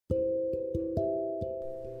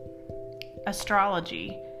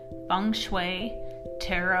astrology, feng shui,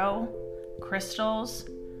 tarot, crystals.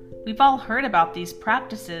 We've all heard about these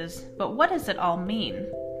practices, but what does it all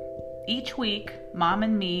mean? Each week, Mom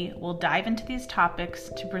and me will dive into these topics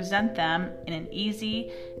to present them in an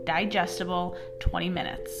easy, digestible 20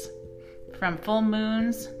 minutes. From full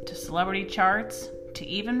moons to celebrity charts to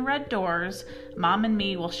even red doors, Mom and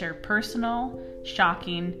me will share personal,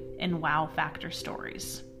 shocking, and wow factor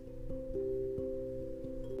stories.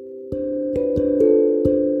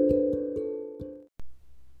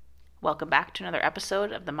 Welcome back to another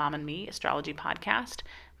episode of the Mom and Me Astrology Podcast.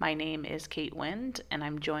 My name is Kate Wind, and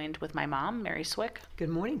I'm joined with my mom, Mary Swick. Good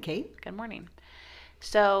morning, Kate. Good morning.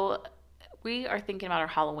 So we are thinking about our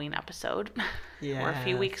Halloween episode. Yeah. We're a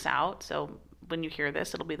few weeks out, so when you hear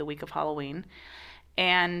this, it'll be the week of Halloween.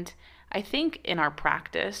 And I think in our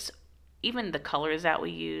practice, even the colors that we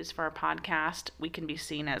use for our podcast, we can be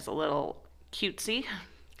seen as a little cutesy.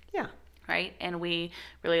 Yeah. Right? And we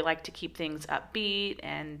really like to keep things upbeat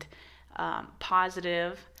and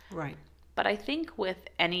positive. Right. But I think with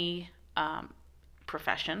any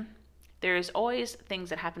profession, there's always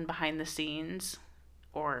things that happen behind the scenes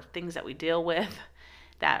or things that we deal with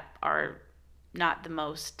that are not the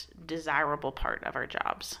most desirable part of our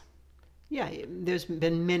jobs. Yeah, there's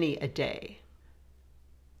been many a day,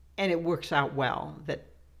 and it works out well that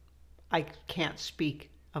I can't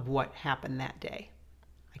speak of what happened that day.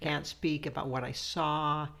 I can't speak about what I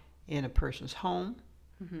saw in a person's home,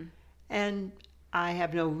 and I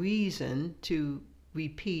have no reason to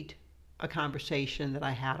repeat a conversation that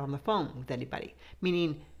I had on the phone with anybody,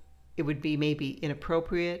 meaning it would be maybe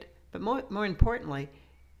inappropriate, but more importantly,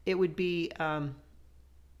 it would be no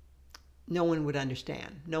one would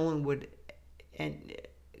understand. No one would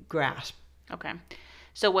grasp. Okay.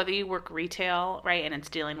 So whether you work retail, right, and it's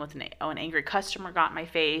dealing with an angry customer got in my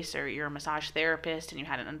face, or you're a massage therapist and you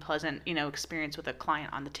had an unpleasant, experience with a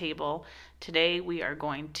client on the table, today we are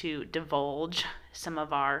going to divulge some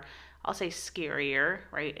of our, I'll say scarier,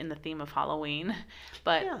 right, in the theme of Halloween,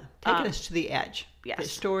 but taking us to the edge. Yes. The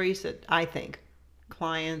stories that I think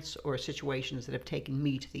clients or situations that have taken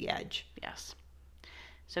me to the edge. Yes.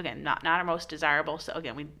 So again, not our most desirable. So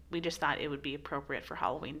again, we just thought it would be appropriate for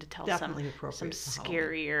Halloween to tell some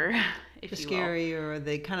scarier, if you will. The scarier,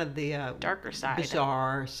 the kind of the darker side,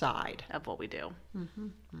 bizarre side of what we do. Mm-hmm.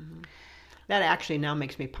 Mm-hmm. That actually now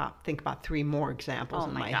makes me think about three more examples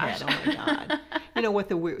in my head. Oh my God! You know what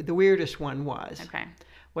the weirdest one was? Okay.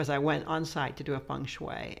 Was I went on site to do a feng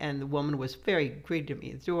shui, and the woman was very great to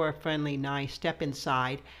me. The door, friendly, nice. Step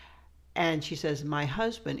inside. And she says, my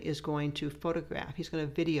husband is going to photograph. He's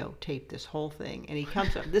going to videotape this whole thing. And he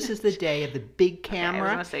comes up. This is the day of the big camera. Okay, I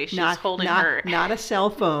was going to say, she's holding her. Not a cell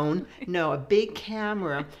phone. No, a big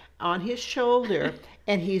camera on his shoulder.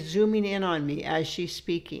 And he's zooming in on me as she's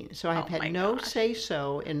speaking. So I have had no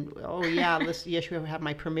say-so. And, yes, you have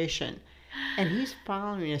my permission. And he's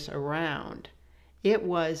following us around. It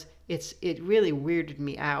really weirded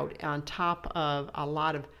me out, on top of a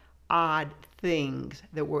lot of odd things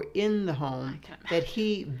that were in the home that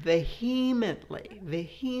he vehemently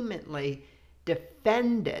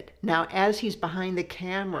defended. Now, as he's behind the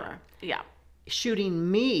camera, shooting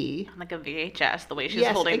me like a VHS, the way she's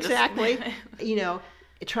holding exactly,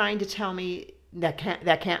 trying to tell me that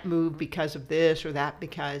can't move because of this or that,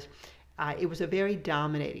 because it was a very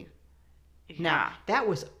dominating. Now, that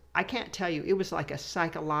was, I can't tell you, it was like a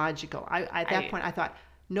psychological. At that point, I thought,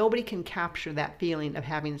 nobody can capture that feeling of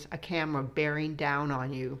having a camera bearing down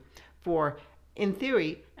on you for, in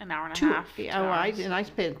theory, an hour and a half. And I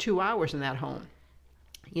spent 2 hours in that home.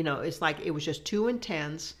 It's like it was just too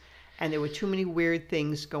intense, and there were too many weird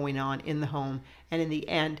things going on in the home. And in the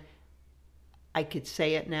end, I could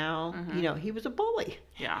say it now. Mm-hmm. He was a bully.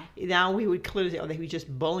 Yeah. Now we would clearly say, he was just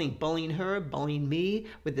bullying her, bullying me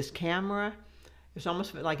with this camera. It was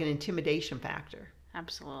almost like an intimidation factor.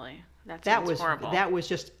 Absolutely. That was horrible. That was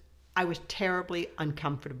just, I was terribly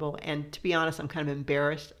uncomfortable. And to be honest, I'm kind of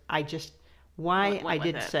embarrassed. I did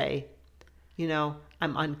say, I'm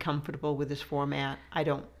uncomfortable with this format. I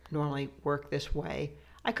don't normally work this way.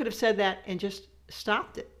 I could have said that and just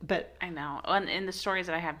stopped it. But I know. And in the stories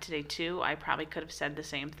that I have today too, I probably could have said the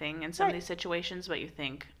same thing in some of these situations, but you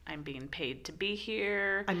think, I'm being paid to be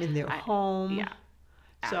here. I'm in their home. Yeah.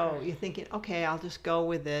 So you're thinking, okay, I'll just go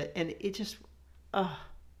with it. And it just, Yeah.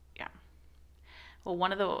 Well,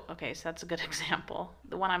 so that's a good example.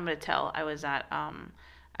 The one I'm going to tell, I was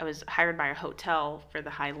hired by a hotel for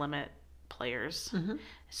the high limit players. Mm-hmm.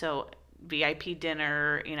 So VIP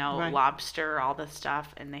dinner, lobster, all this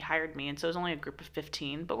stuff. And they hired me. And so it was only a group of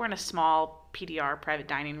 15, but we're in a small PDR, private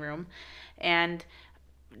dining room. And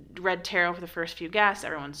read tarot for the first few guests.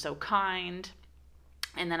 Everyone's so kind.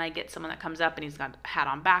 And then I get someone that comes up and he's got a hat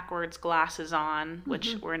on backwards, glasses on,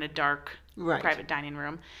 which we're in a dark private dining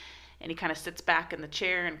room. And he kind of sits back in the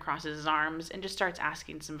chair and crosses his arms and just starts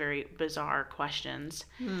asking some very bizarre questions.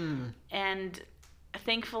 And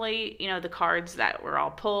thankfully, the cards that were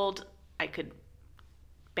all pulled, I could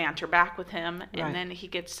banter back with him. And then he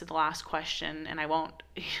gets to the last question, and I won't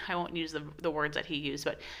use the words that he used,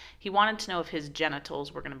 but he wanted to know if his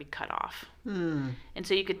genitals were going to be cut off. And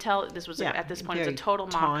so you could tell this was at this point, it's a total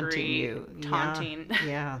mockery, taunting.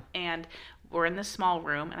 Yeah. And we're in this small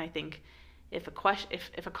room, and I think if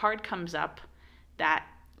a card comes up that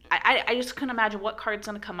I just couldn't imagine what card's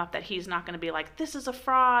going to come up that he's not going to be like, this is a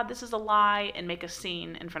fraud, this is a lie, and make a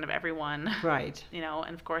scene in front of everyone. Right.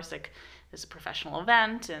 And of course, like, this is a professional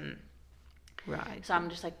event, and so I'm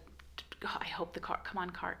just like, oh, I hope the card, come on,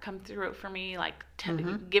 card, come through it for me, like,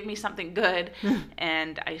 give me something good.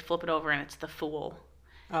 And I flip it over, and it's the Fool.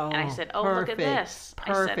 Oh, and I said, oh, perfect. Look at this.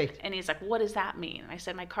 Perfect. And he's like, what does that mean? And I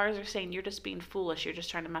said, my cards are saying you're just being foolish. You're just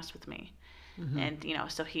trying to mess with me. And,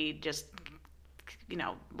 so he just,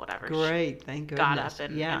 whatever. Great. Thank goodness. Got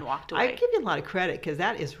up and walked away. I give you a lot of credit because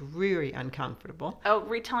that is really uncomfortable. Oh,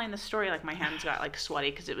 retelling the story, like, my hands got, like,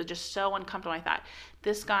 sweaty because it was just so uncomfortable. I thought,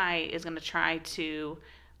 this guy is going to try to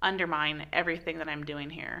undermine everything that I'm doing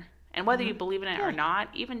here. And whether you believe in it or not,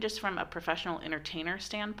 even just from a professional entertainer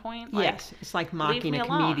standpoint. Like, yes, it's like mocking a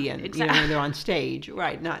comedian, exactly. When they're on stage.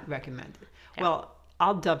 Right, not recommended. Yeah. Well,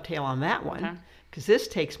 I'll dovetail on that one because this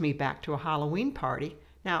takes me back to a Halloween party.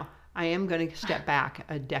 Now, I am going to step back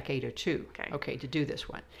a decade or two, to do this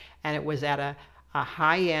one. And it was at a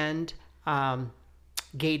high-end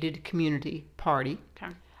gated community party.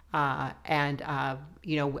 Okay. I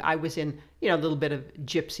was in, a little bit of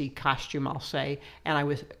gypsy costume, I'll say, and I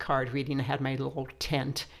was card reading. I had my little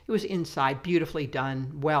tent. It was inside, beautifully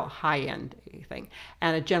done, high-end thing.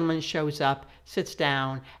 And a gentleman shows up, sits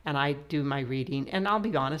down, and I do my reading. And I'll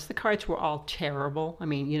be honest, the cards were all terrible. I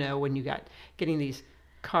mean, when you getting these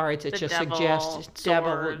cards that just suggest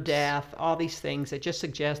devil, death, all these things that just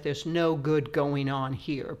suggest there's no good going on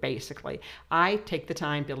here, basically. I take the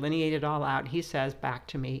time to delineate it all out. He says back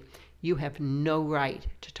to me, you have no right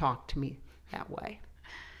to talk to me that way.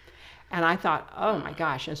 And I thought, oh my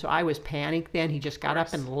gosh. And so I was panicked then. He just got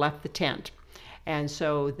up and left the tent. And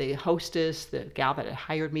so the hostess, the gal that had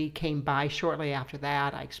hired me, came by shortly after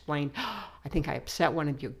that. I explained, I think I upset one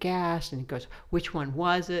of your guests. And he goes, which one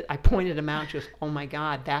was it? I pointed him out. She goes, oh my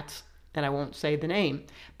God, and I won't say the name,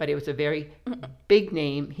 but it was a very big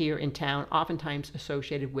name here in town, oftentimes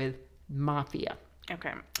associated with mafia.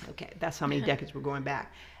 Okay, that's how many decades we're going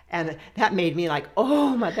back. And that made me like,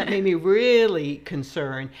 that made me really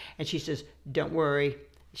concerned. And she says, don't worry.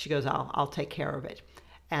 She goes, I'll take care of it.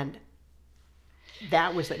 And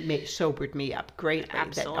that was that sobered me up greatly.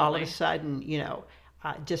 Absolutely. That all of a sudden,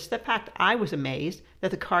 just the fact I was amazed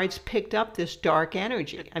that the cards picked up this dark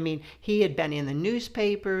energy. I mean, he had been in the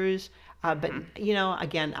newspapers, but,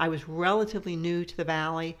 again, I was relatively new to the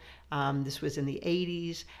Valley. This was in the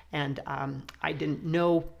 80s, and I didn't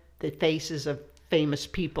know the faces of famous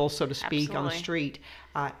people, so to speak, on the street.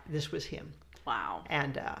 This was him. Wow.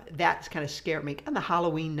 And that's kind of scared me. And the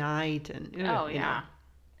Halloween night. And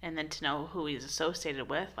And then to know who he's associated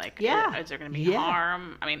with, like, is there going to be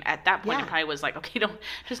harm? I mean, at that point, it probably was like, okay,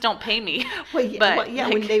 don't pay me. When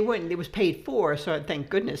they weren't, it was paid for, so thank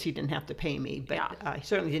goodness he didn't have to pay me. But he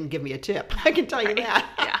certainly didn't give me a tip. I can tell you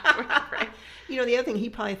that. Right. The other thing, he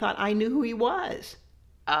probably thought I knew who he was.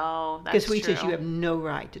 Oh, that's true. Because he says, you have no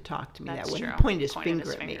right to talk to me that way. True. He pointed his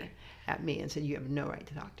finger at me and said, you have no right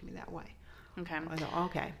to talk to me that way. Okay. I thought,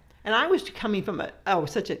 okay. And I was coming from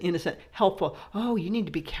such an innocent, helpful, you need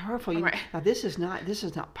to be careful. Now this is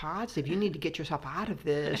not positive. You need to get yourself out of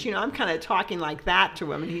this. I'm kind of talking like that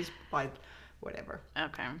to him, and he's like, whatever.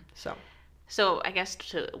 Okay. So I guess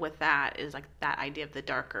with that is like that idea of the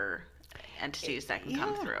darker entities that can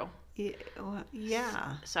come through.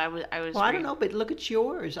 Yeah. So I was. Well, I don't know, but look at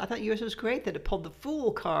yours. I thought yours was great that it pulled the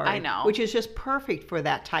Fool card. I know, which is just perfect for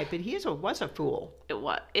that type. But he was a fool.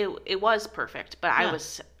 It was perfect, but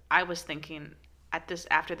I was thinking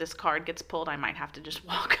after this card gets pulled, I might have to just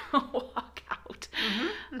walk out.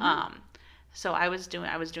 So I was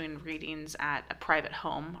doing readings at a private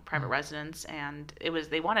home, a private residence, and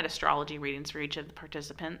they wanted astrology readings for each of the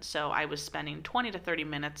participants. So I was spending 20 to 30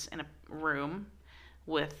 minutes in a room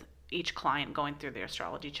with each client going through their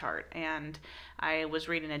astrology chart. And I was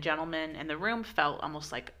reading a gentleman, and the room felt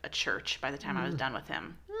almost like a church by the time I was done with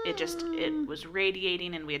him. It was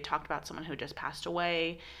radiating, and we had talked about someone who just passed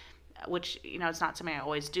away, which, it's not something I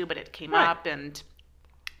always do, but it came up, and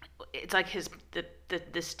it's like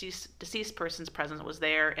this deceased person's presence was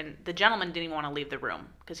there, and the gentleman didn't even want to leave the room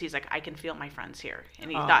because he's like, I can feel my friends here, and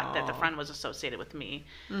he thought that the friend was associated with me,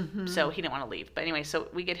 so he didn't want to leave. But anyway, so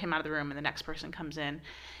we get him out of the room, and the next person comes in,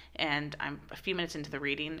 and I'm a few minutes into the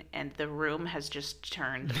reading, and the room has just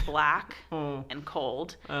turned black and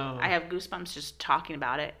cold. I have goosebumps just talking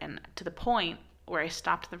about it, and to the point where I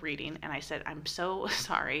stopped the reading and I said, I'm so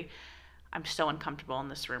sorry, I'm so uncomfortable in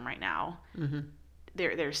this room right now.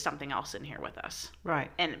 There's something else in here with us.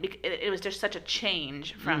 Right. And it was just such a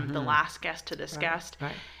change from the last guest to this guest.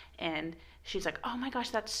 Right. And she's like, oh my gosh,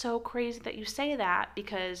 that's so crazy that you say that,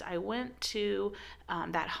 because I went to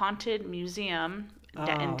that haunted museum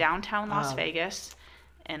in downtown Las Vegas.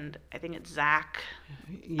 And I think it's Zach.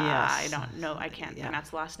 Yes. I don't know. I can't pronounce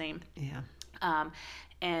the last name. Yeah.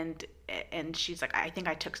 And she's like, I think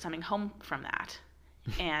I took something home from that.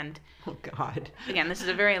 And oh God. Again, this is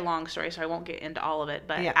a very long story, so I won't get into all of it.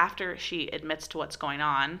 But after she admits to what's going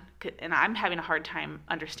on, and I'm having a hard time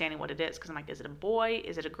understanding what it is, because I'm like, is it a boy?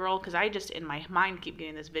 Is it a girl? Because I just, in my mind, keep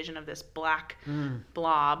getting this vision of this black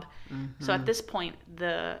blob. So at this point,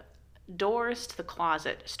 the doors to the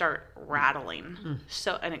closet start rattling.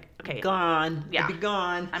 So, okay. Gone. Yeah. Be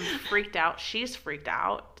gone. I'm freaked out. She's freaked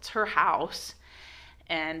out. It's her house.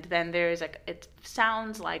 And then there's it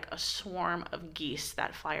sounds like a swarm of geese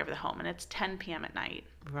that fly over the home, and it's 10 p.m. at night.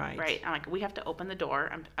 Right. I'm like, we have to open the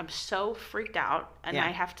door. I'm so freaked out, and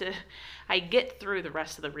I get through the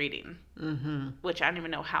rest of the reading, which I don't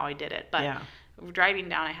even know how I did it. But driving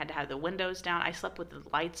down, I had to have the windows down. I slept with the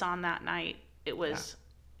lights on that night. It was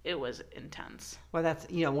intense. Well, that's,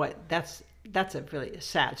 you know what, that's a really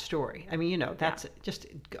sad story. I mean, you know, that's just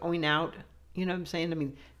going out, you know what I'm saying? I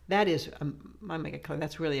mean, that is, I make it clear,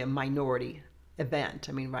 that's really a minority event.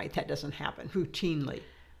 I mean, right, that doesn't happen routinely.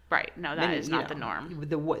 Right, no, that is not the norm.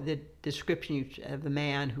 The description of the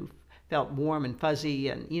man who felt warm and fuzzy,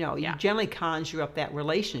 and, you know, you generally conjure up that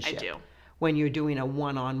relationship. I do. When you're doing a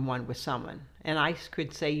one-on-one with someone. And I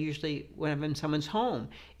could say usually when I'm in someone's home,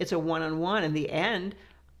 it's a one-on-one. In the end,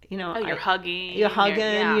 you know, you're hugging. You know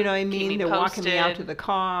what I mean? They're walking me out to posted. the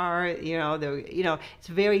car. You know, it's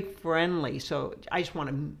very friendly. So I just want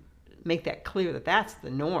to make that clear that that's the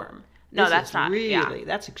norm. No, This that's is not. Really,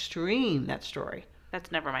 that's extreme. That story.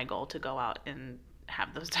 That's never my goal, to go out and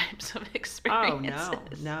have those types of experiences. Oh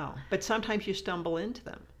no. But sometimes you stumble into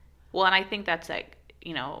them. Well, and I think that's like,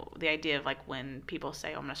 you know, the idea of like when people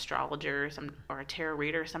say, oh, I'm an astrologer or a tarot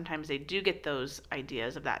reader, sometimes they do get those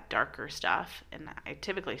ideas of that darker stuff. And I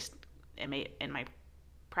typically, in my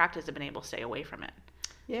practice, have been able to stay away from it.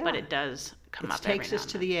 Yeah. But it does come up every now and then. It takes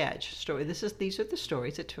us to the edge. These are the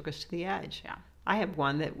stories that took us to the edge. Yeah. I have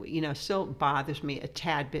one that, you know, still bothers me a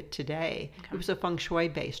tad bit today. Okay. It was a feng shui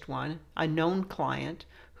based one, a known client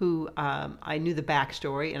who I knew the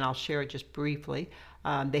backstory, and I'll share it just briefly.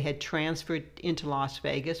 They had transferred into Las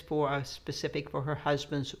Vegas for her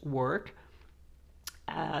husband's work.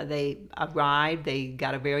 They arrived, they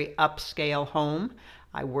got a very upscale home.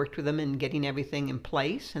 I worked with them in getting everything in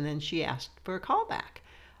place, and then she asked for a callback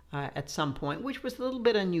at some point, which was a little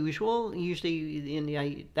bit unusual.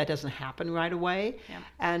 Usually that doesn't happen right away. Yeah.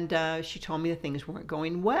 And she told me that things weren't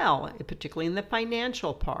going well, particularly in the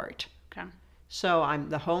financial part. Okay. So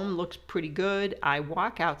the home looks pretty good. I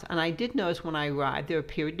walk out, and I did notice when I arrived, there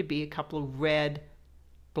appeared to be a couple of red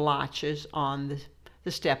blotches on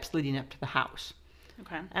the steps leading up to the house.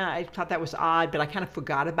 Okay. And I thought that was odd, but I kind of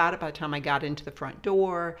forgot about it by the time I got into the front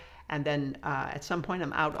door. And then at some point,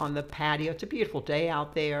 I'm out on the patio. It's a beautiful day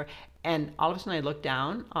out there. And all of a sudden, I look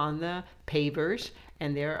down on the pavers,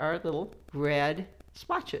 and there are little red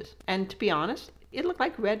splotches. And to be honest, it looked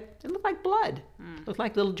like blood. It looked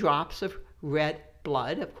like little drops of red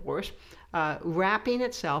blood, of course, wrapping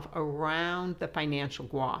itself around the financial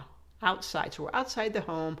gua outside. So we're outside the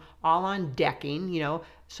home, all on decking, you know.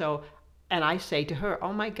 So, and I say to her,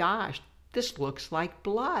 oh my gosh, this looks like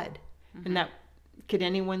blood. Mm-hmm. And that, could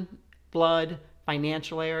anyone, blood,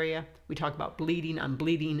 financial area, we talk about bleeding, I'm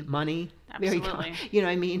bleeding money. Absolutely. You know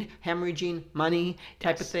what I mean? Hemorrhaging money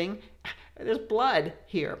type of thing. There's blood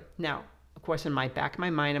here. Now, of course, in my back of my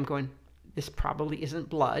mind, I'm going, this probably isn't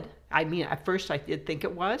blood. I mean, at first I did think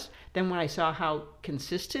it was. Then when I saw how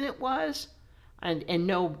consistent it was, and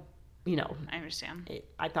no, you know. I understand.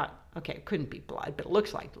 I thought, okay, it couldn't be blood, but it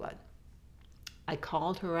looks like blood. I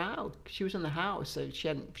called her out. She was in the house, so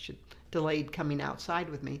she delayed coming outside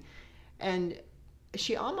with me. And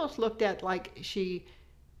she almost looked at like she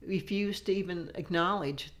refused to even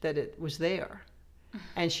acknowledge that it was there.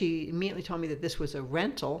 And she immediately told me that this was a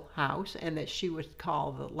rental house and that she would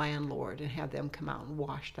call the landlord and have them come out and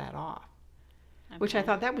wash that off. which I Okay.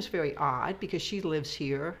 thought that was very odd because she lives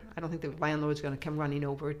here. I don't think the landlord's going to come running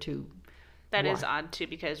over to That is what? odd too,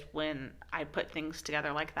 because when I put things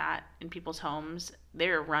together like that in people's homes,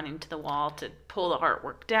 they're running to the wall to pull the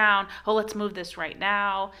artwork down. Oh, let's move this right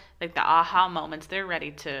now. Like the aha moments, they're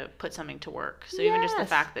ready to put something to work. So even just the Yes.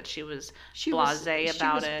 fact that she was She blasé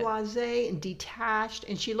about it. blasé and detached,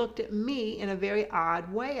 and she looked at me in a very odd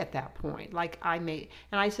way at that point. Like and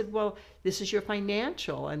I said, well, this is your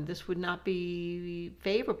financial, and this would not be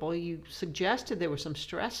favorable. You suggested there was some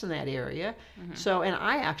stress in that area. So, and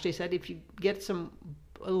I actually said, if you get a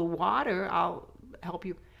little water, I'll help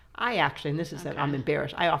you. I actually, and this is that I'm Okay.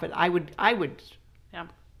 embarrassed. I would Yeah.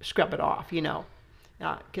 scrub it off, because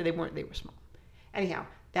they were small. Anyhow,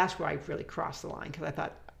 that's where I really crossed the line because I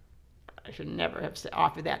thought I should never have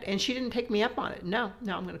offered that. And she didn't take me up on it. No,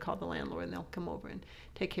 I'm going to call the landlord and they'll come over and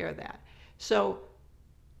take care of that. So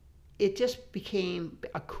it just became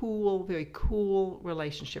a cool, very cool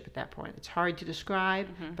relationship at that point. It's hard to describe,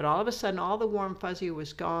 but all of a sudden, all the warm fuzzy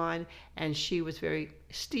was gone, and she was very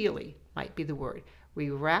steely, might be the word. We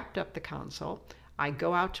wrapped up the console. I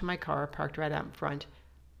go out to my car, parked right out in front.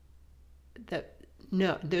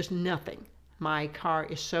 No, there's nothing. My car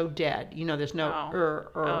is so dead. There's no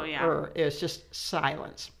Oh, yeah. It's just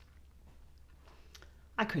silence.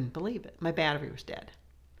 I couldn't believe it. My battery was dead.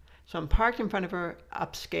 So I'm parked in front of her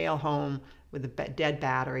upscale home with a dead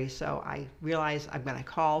battery. So I realize I'm going to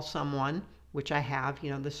call someone, which I have,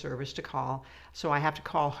 the service to call. So I have to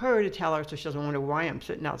call her to tell her so she doesn't wonder why I'm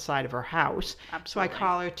sitting outside of her house. So I Absolutely.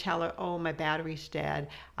 call her, tell her, oh, my battery's dead.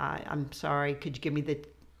 I'm sorry. Could you give me the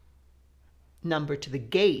number to the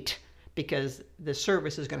gate? Because the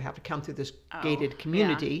service is going to have to come through this gated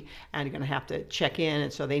community and you're going to have to check in.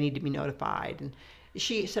 And so they need to be notified. And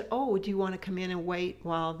she said, oh, do you want to come in and wait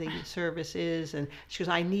while the service is? And she goes,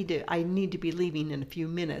 I need to be leaving in a few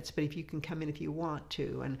minutes, but if you can come in if you want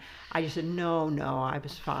to. And I just said, no, I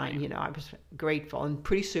was fine. I was grateful. And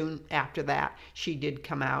pretty soon after that, she did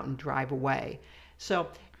come out and drive away. So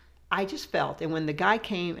I just felt, and when the guy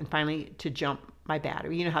came and finally to jump my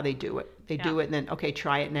battery, you know how they do it. They do it and then, okay,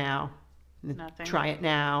 try it now. Nothing. Try it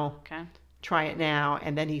now. Okay. Try it now.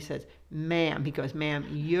 And then he says, ma'am,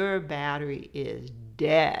 your battery is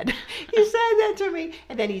dead. He said that to me.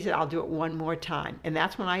 And then he said, I'll do it one more time. And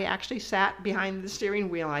that's when I actually sat behind the steering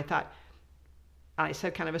wheel and I thought, I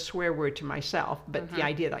said kind of a swear word to myself, but the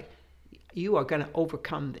idea like, you are going to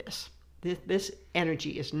overcome this. This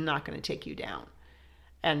energy is not going to take you down.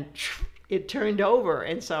 And it turned over.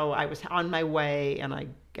 And so I was on my way and I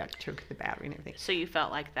took the battery and everything. So you felt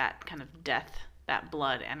like that kind of death, that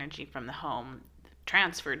blood energy from the home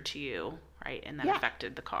transferred to you, right? And then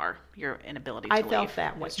affected the car, your inability to I leave. felt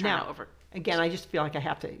that way. Was trying Now, to over... again, I just feel like I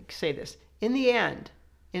have to say this. In the end,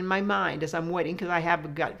 in my mind, as I'm waiting, because I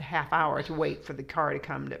have got a half hour to wait for the car to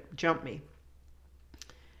come to jump me,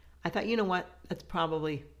 I thought, you know what? That's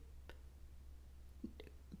probably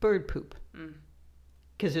bird poop.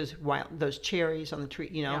 Because there's those cherries on the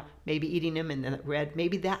tree, maybe eating them and then it red.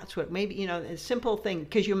 Maybe that's what, a simple thing.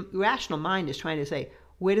 Because your rational mind is trying to say,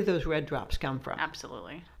 where do those red drops come from?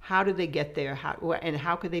 Absolutely. How did they get there? And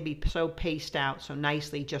how could they be so paced out so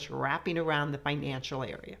nicely, just wrapping around the financial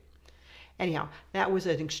area? Anyhow, that was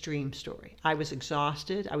an extreme story. I was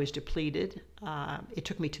exhausted. I was depleted. It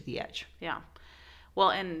took me to the edge. Yeah.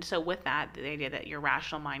 Well, and so with that, the idea that your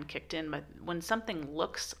rational mind kicked in, but when something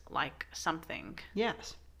looks like something,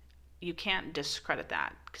 Yes. you can't discredit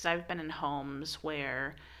that. Because I've been in homes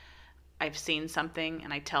where I've seen something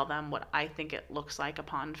and I tell them what I think it looks like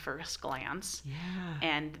upon first glance. Yeah.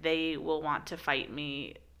 And they will want to fight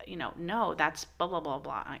me, no, that's blah, blah, blah,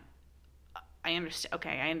 blah. I understand.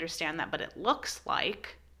 Okay, I understand that, but it looks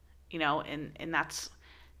like, and that's,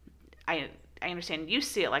 I understand you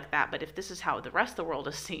see it like that, but if this is how the rest of the world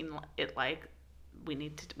is seeing it like, we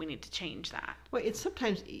need to change that. Well, it's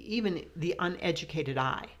sometimes even the uneducated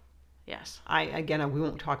eye. Yes. We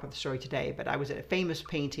won't talk about the story today, but I was at a famous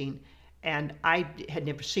painting and I had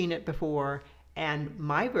never seen it before. And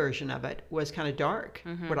my version of it was kind of dark,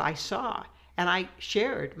 what I saw. And I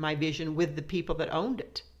shared my vision with the people that owned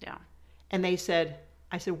it. Yeah. And I said,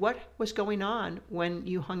 what was going on when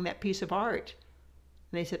you hung that piece of art?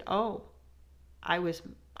 And they said, oh, I was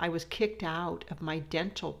kicked out of my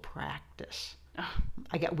dental practice.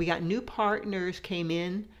 We got new partners came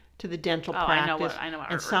in to the dental practice. I know what and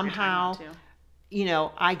artwork somehow, you're talking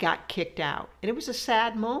about too. I got kicked out. And it was a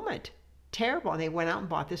sad moment. Terrible. And they went out and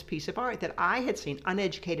bought this piece of art that I had seen,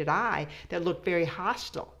 uneducated eye, that looked very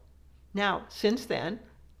hostile. Now, since then,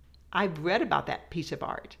 I've read about that piece of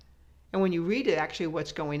art. And when you read it, actually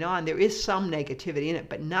what's going on, there is some negativity in it,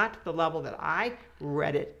 but not to the level that I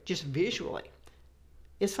read it just visually.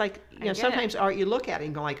 It's like, I get sometimes it. art you look at it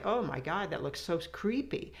and go like, oh my God, that looks so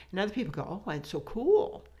creepy. And other people go, oh, it's so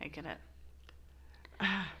cool. I get it. I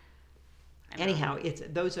know. Anyhow,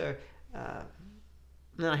 those are,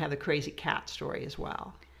 then I have the crazy cat story as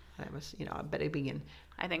well. That was, but again,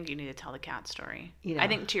 I think you need to tell the cat story. You know. I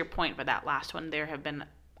think to your point with that last one,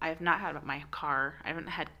 I have not had my car, I haven't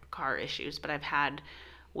had car issues, but I've had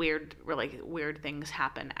really weird things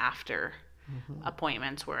happen after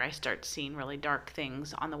appointments where I start seeing really dark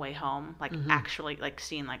things on the way home, like actually like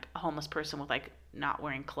seeing like a homeless person with like not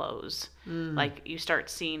wearing clothes. Like you start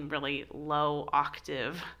seeing really low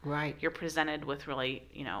octave. Right. You're presented with really,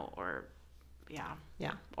 or Yeah.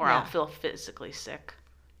 or Yeah. I'll feel physically sick.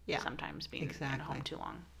 Yeah. Sometimes being in Exactly. home too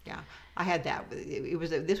long. Yeah, I had that.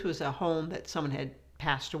 This was a home that someone had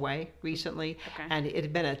passed away recently, Okay. and it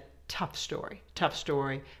had been a tough story.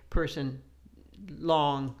 Person,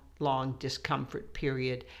 long discomfort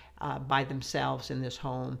period by themselves in this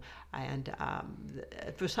home, and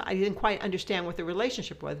I didn't quite understand what the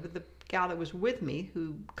relationship was. But the gal that was with me,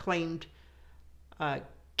 who claimed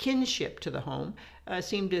kinship to the home,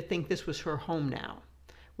 seemed to think this was her home now.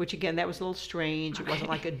 Which again, that was a little strange. It wasn't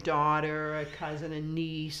like a daughter, a cousin, a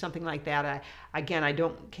niece, something like that. I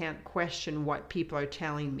can't question what people are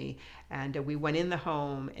telling me. And we went in the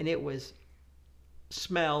home, and it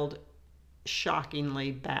smelled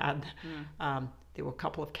shockingly bad. There were a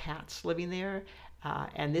couple of cats living there,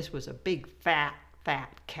 and this was a big fat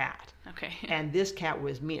cat. Okay. And this cat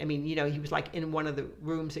was mean. I mean, he was like in one of the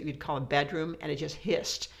rooms that you'd call a bedroom, and it just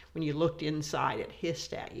hissed. When you looked inside, it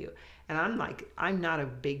hissed at you. And I'm like, I'm not a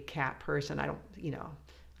big cat person. I don't,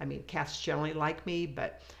 I mean, cats generally like me,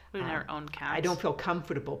 but We've never owned cats. I don't feel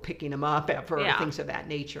comfortable picking them up ever, or Yeah. things of that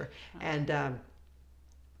nature. And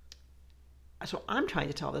so I'm trying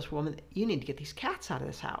to tell this woman, you need to get these cats out of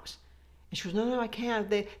this house. And she goes, no, I can't.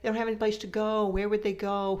 They don't have any place to go. Where would they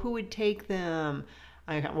go? Who would take them?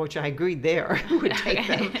 Which I agreed there. Who would take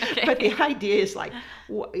them? Okay. But the idea is like,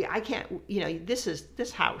 I can't,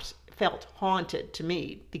 this house felt haunted to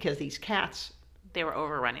me because these cats. They were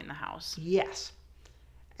overrunning the house. Yes.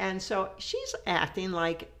 And so she's acting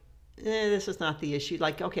like, this is not the issue.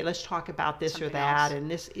 Like, okay, let's talk about this Something or that. else. And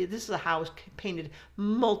this is a house painted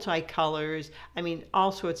multicolors. I mean,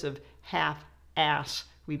 all sorts of half-ass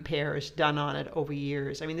repairs done on it over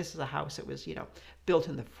years. I mean, this is a house that was, built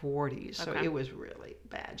in the 40s. So Okay. it was really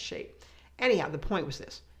bad shape. Anyhow, the point was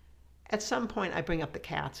this. At some point, I bring up the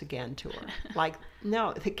cats again to her. Like,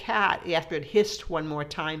 no, the cat, after it hissed one more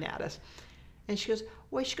time at us. And she goes,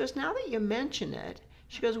 now that you mention it,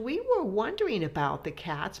 she goes, we were wondering about the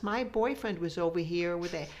cats. My boyfriend was over here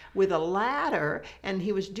with a ladder, and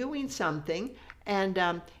he was doing something, and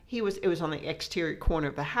it was on the exterior corner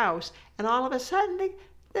of the house, and all of a sudden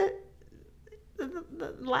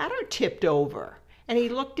the ladder tipped over, and he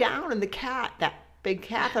looked down, and the cat, that big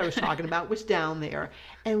cat that I was talking about, was down there,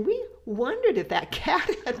 and we wondered if that cat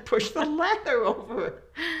had pushed the ladder over.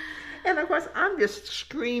 And of course, I'm just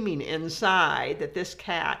screaming inside that this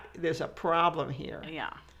cat, there's a problem here.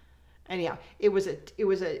 Yeah. Anyhow, it was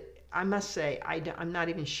a. I must say, I'm not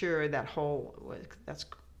even sure that whole.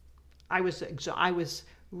 I was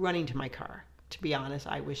running to my car. To be honest,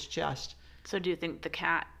 I was just. So do you think the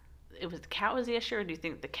cat was the issue, or do you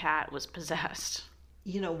think the cat was possessed?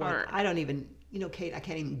 You know what? Or- I don't even. Kate, I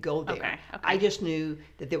can't even go there. Okay. I just knew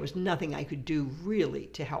that there was nothing I could do really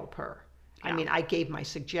to help her. I Yeah. mean, I gave my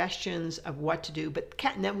suggestions of what to do, but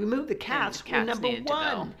now remove the cats. the cats Number needed to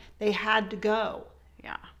one, go. they had to go.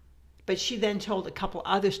 Yeah. But she then told a couple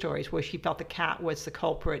other stories where she felt the cat was the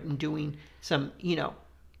culprit in doing some,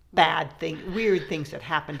 bad weird things that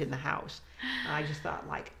happened in the house. And I just thought,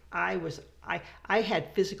 like, I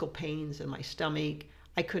had physical pains in my stomach.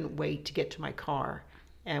 I couldn't wait to get to my car.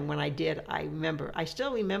 And when I did, I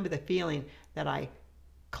still remember the feeling that I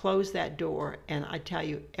closed that door, and I tell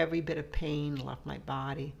you, every bit of pain left my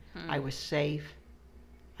body. I was safe.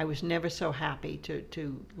 I was never so happy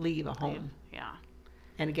to leave a home. Yeah.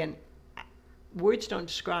 And again, words don't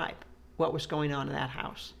describe what was going on in that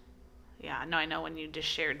house. Yeah. No, I know when you just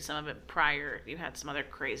shared some of it prior, you had some other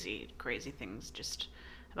crazy things just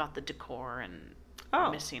about the decor and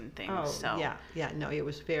missing things. Oh, so yeah. No, it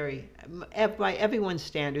was by everyone's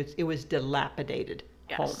standards, it was dilapidated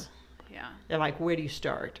home. yes. Yeah. They're like, where do you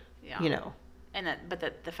start? Yeah. And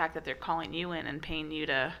the fact that they're calling you in and paying you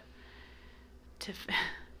to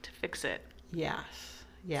fix it. Yes.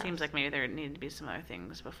 Seems like maybe there needed to be some other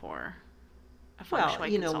things before a feng Well,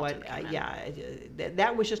 shui you know what? consultant came in.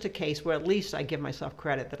 That was just a case where at least I give myself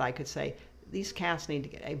credit that I could say these cats need to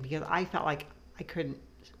get, because I felt like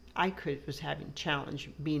was having challenge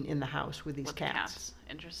being in the house with these With the cats. cats.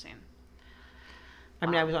 Interesting. I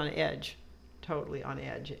mean, I was on edge, totally on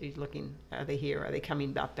edge. Looking, are they here? Are they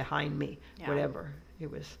coming up behind me? Yeah. Whatever. It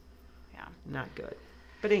was Yeah. not good.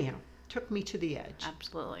 But anyhow, took me to the edge.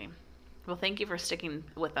 Absolutely. Well, thank you for sticking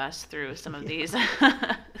with us through some of these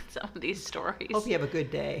stories. Hope you have a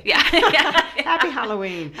good day. Yeah. Happy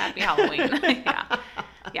Halloween. Happy Halloween. Yeah.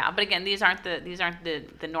 Yeah. But again, these aren't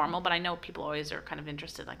the normal. But I know people always are kind of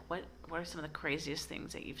interested. Like, what are some of the craziest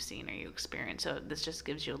things that you've seen or you experienced? So this just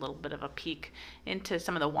gives you a little bit of a peek into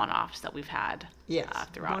some of the one-offs that we've had. Yes.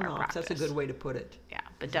 Throughout our practice. That's a good way to put it. Yeah,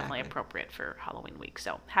 but definitely appropriate for Halloween week.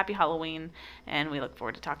 So happy Halloween, and we look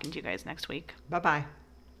forward to talking to you guys next week. Bye-bye.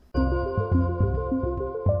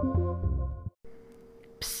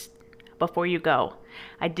 Before you go,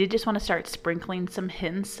 I did just want to start sprinkling some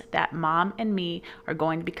hints that Mom and Me are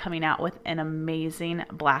going to be coming out with an amazing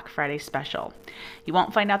Black Friday special. You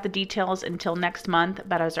won't find out the details until next month,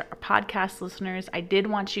 but as our podcast listeners, I did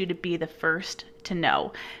want you to be the first to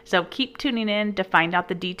know. So keep tuning in to find out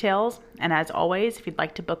the details. And as always, if you'd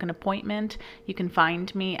like to book an appointment, you can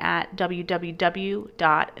find me at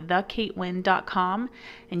www.thekatewin.com,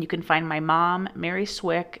 and you can find my mom, Mary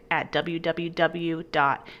Swick, at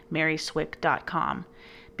www.maryswick.com.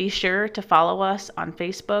 Be sure to follow us on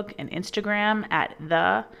Facebook and Instagram at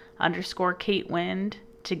 _Kate Wind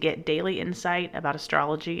to get daily insight about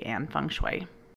astrology and feng shui.